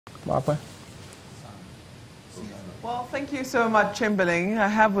Well, thank you so much, Chamberlain. I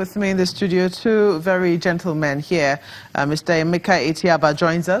have with me in the studio two very gentlemen here. Mr. Emeka Etiaba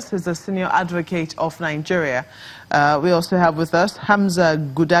joins us. He's a senior advocate of Nigeria. We also have with us Hamza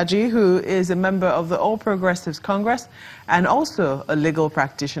Gudaji, who is a member of the All Progressives Congress and also a legal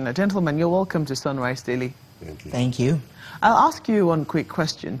practitioner. Gentlemen, you're welcome to Sunrise Daily. Thank you. Thank you. I'll ask you one quick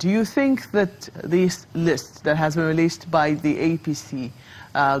question. Do you think that this list that has been released by the APC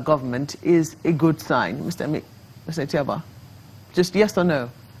government is a good sign? Mr. Etiaba, just yes or no?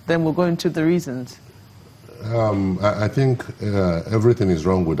 Then we'll go into the reasons. I think everything is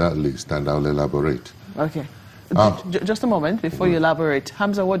wrong with that list, and I'll elaborate. Okay. Just a moment before you elaborate.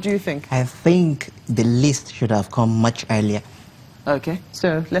 Hamza, what do you think? I think the list should have come much earlier. Okay,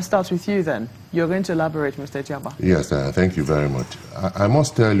 so let's start with you then. You're going to elaborate, Mr. Etiaba. Yes, thank you very much. I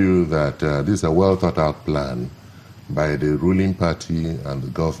must tell you that this is a well-thought-out plan by the ruling party and the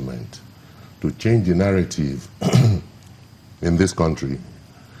government to change the narrative in this country.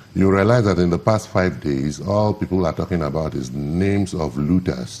 You realize that in the past 5 days, all people are talking about is names of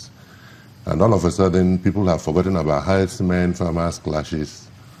looters. And all of a sudden, people have forgotten about herdsmen, farmers, clashes,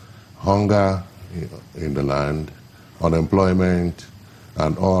 hunger in the land, unemployment,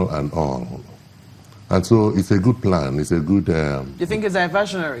 and all and all. And so it's a good plan. It's a good... you think it's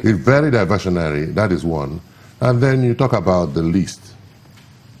diversionary? It's very diversionary. That is one. And then you talk about the list.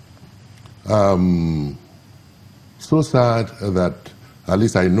 So sad that at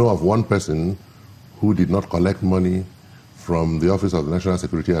least I know of one person who did not collect money from the Office of the National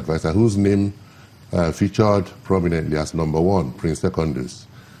Security Advisor, whose name featured prominently as #1, Prince Secondus.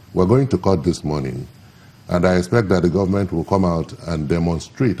 We're going to court this morning, and I expect that the government will come out and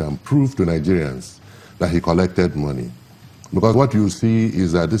demonstrate and prove to Nigerians that he collected money. Because what you see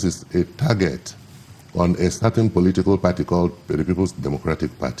is that this is a target on a certain political party called the People's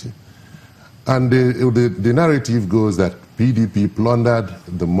Democratic Party. And the narrative goes that PDP plundered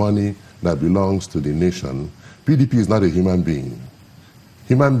the money that belongs to the nation. PDP is not a human being.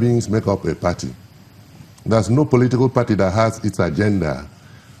 Human beings make up a party. There's no political party that has its agenda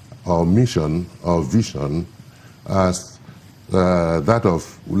or mission or vision as that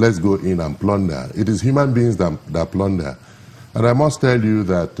of let's go in and plunder. It is human beings that plunder. And I must tell you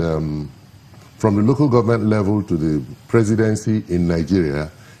that from the local government level to the presidency in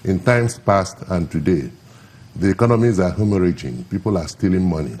Nigeria, in times past and today, the economies are hemorrhaging. People are stealing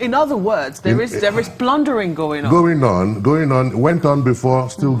money. In other words, there is plundering going on. Going on, went on before,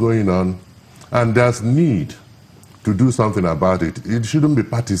 still going on. And there's need to do something about it. It shouldn't be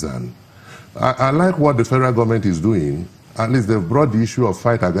partisan. I like what the federal government is doing. At least they've brought the issue of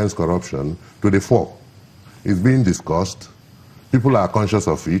fight against corruption to the fore. It's being discussed. People are conscious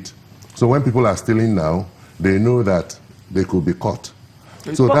of it. So when people are stealing now, they know that they could be caught.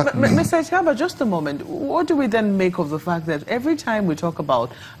 So but Mr. Etiaba, just a moment. What do we then make of the fact that every time we talk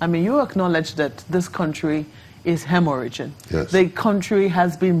about, I mean, you acknowledge that this country is hemorrhaging. Yes. The country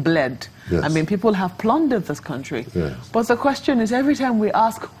has been bled. Yes. I mean, people have plundered this country. Yes. But the question is, every time we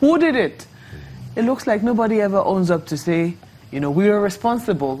ask, who did it? It looks like nobody ever owns up to say, you know, we are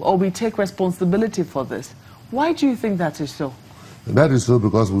responsible or we take responsibility for this. Why do you think that is so? That is so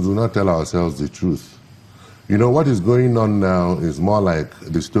because we do not tell ourselves the truth. You know, what is going on now is more like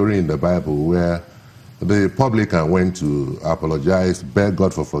the story in the Bible where the publican went to apologize, beg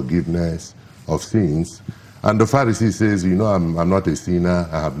God for forgiveness of sins, and the Pharisee says, you know, I'm not a sinner,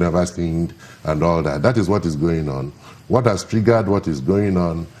 I have never sinned, and all that. That is what is going on. What has triggered what is going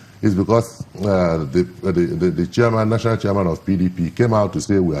on is because the chairman, national chairman of PDP came out to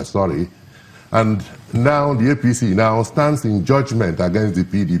say we are sorry, and now the APC now stands in judgment against the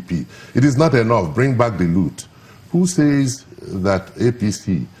PDP. It is not enough. Bring back the loot. Who says that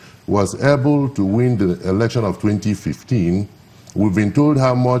APC was able to win the election of 2015? We've been told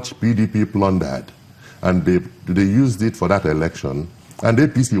how much PDP plundered, and they used it for that election. And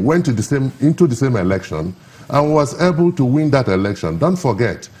APC went to into the same election and was able to win that election. Don't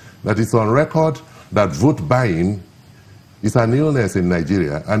forget that it's on record that vote buying is an illness in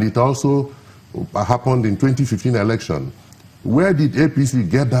Nigeria, and it also happened in 2015 election. Where did APC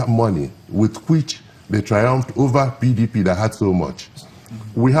get that money with which they triumphed over PDP that had so much?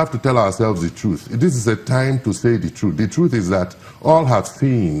 We have to tell ourselves the truth. This is a time to say the truth. The truth is that all have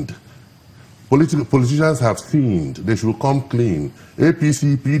sinned. Politicians have sinned. They should come clean.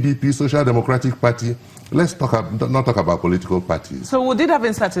 APC, PDP, Social Democratic Party. Let's not talk about political parties. So would it have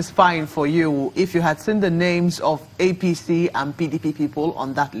been satisfying for you if you had seen the names of APC and PDP people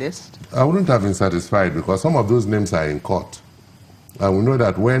on that list? I wouldn't have been satisfied because some of those names are in court. And we know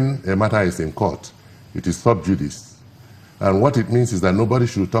that when a matter is in court, it is sub judice. And what it means is that nobody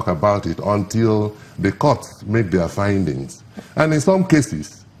should talk about it until the courts make their findings. And in some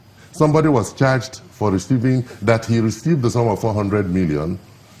cases, somebody was charged for receiving, that he received the sum of 400 million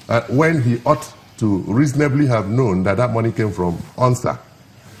when he ought to reasonably have known that that money came from ONSA.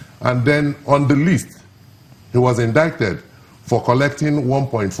 And then on the list, he was indicted for collecting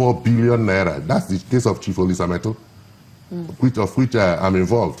 1.4 billion naira. That's the case of Chief Olisameto, of which I'm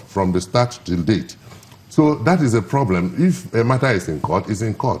involved from the start till date. So that is a problem. If a matter is in court, it's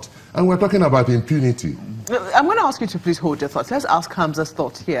in court. And we're talking about impunity. I'm going to ask you to please hold your thoughts. Let's ask Hamza's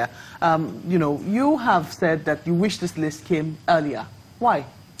thoughts here. You know, you have said that you wish this list came earlier. Why?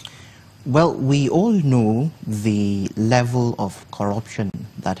 Well, we all know the level of corruption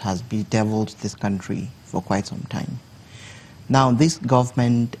that has bedeviled this country for quite some time. Now, this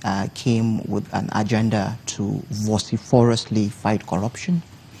government came with an agenda to vociferously fight corruption.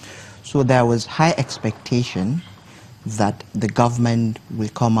 So there was high expectation that the government will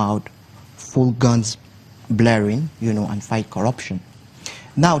come out full guns blaring, you know, and fight corruption.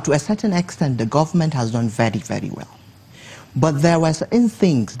 Now, to a certain extent, the government has done very, very well. But there were certain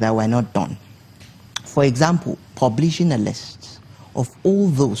things that were not done. For example, publishing a list of all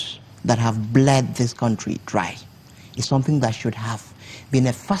those that have bled this country dry is something that should have been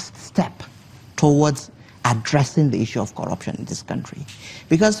a first step towards addressing the issue of corruption in this country.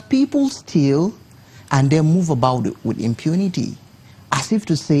 Because people steal and they move about it with impunity, as if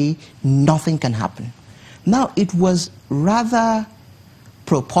to say nothing can happen. Now, it was rather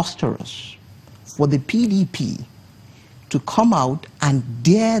preposterous for the PDP to come out and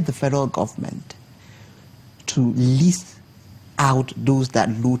dare the federal government to list out those that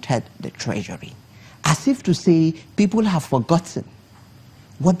looted the treasury, as if to say people have forgotten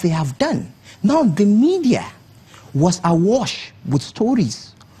what they have done. Now, the media was awash with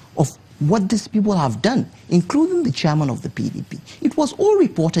stories of what these people have done, including the chairman of the PDP. It was all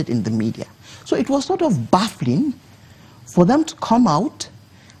reported in the media. So it was sort of baffling for them to come out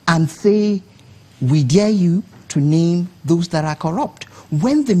and say, we dare you to name those that are corrupt,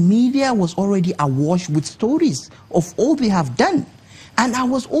 when the media was already awash with stories of all they have done. And I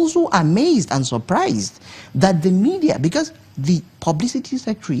was also amazed and surprised that the media, because the publicity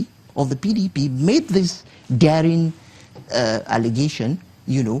secretary of the PDP made this daring allegation,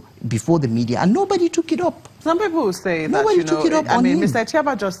 you know, before the media, and nobody took it up. Some people will say that, Nobody you know, took it up on him. Mr.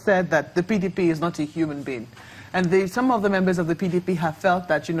 Etiaba just said that the PDP is not a human being. And some of the members of the PDP have felt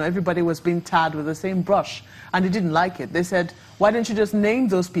that, you know, everybody was being tarred with the same brush, and they didn't like it. They said, why don't you just name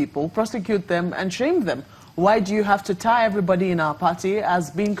those people, prosecute them, and shame them? Why do you have to tie everybody in our party as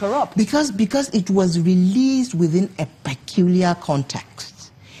being corrupt? Because it was released within a peculiar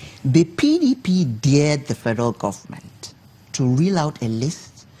context. The PDP dared the federal government to reel out a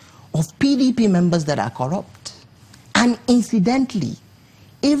list of PDP members that are corrupt. And incidentally,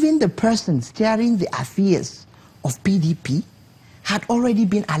 even the person steering the affairs of PDP had already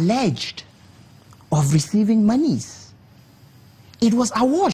been alleged of receiving monies. It was awash.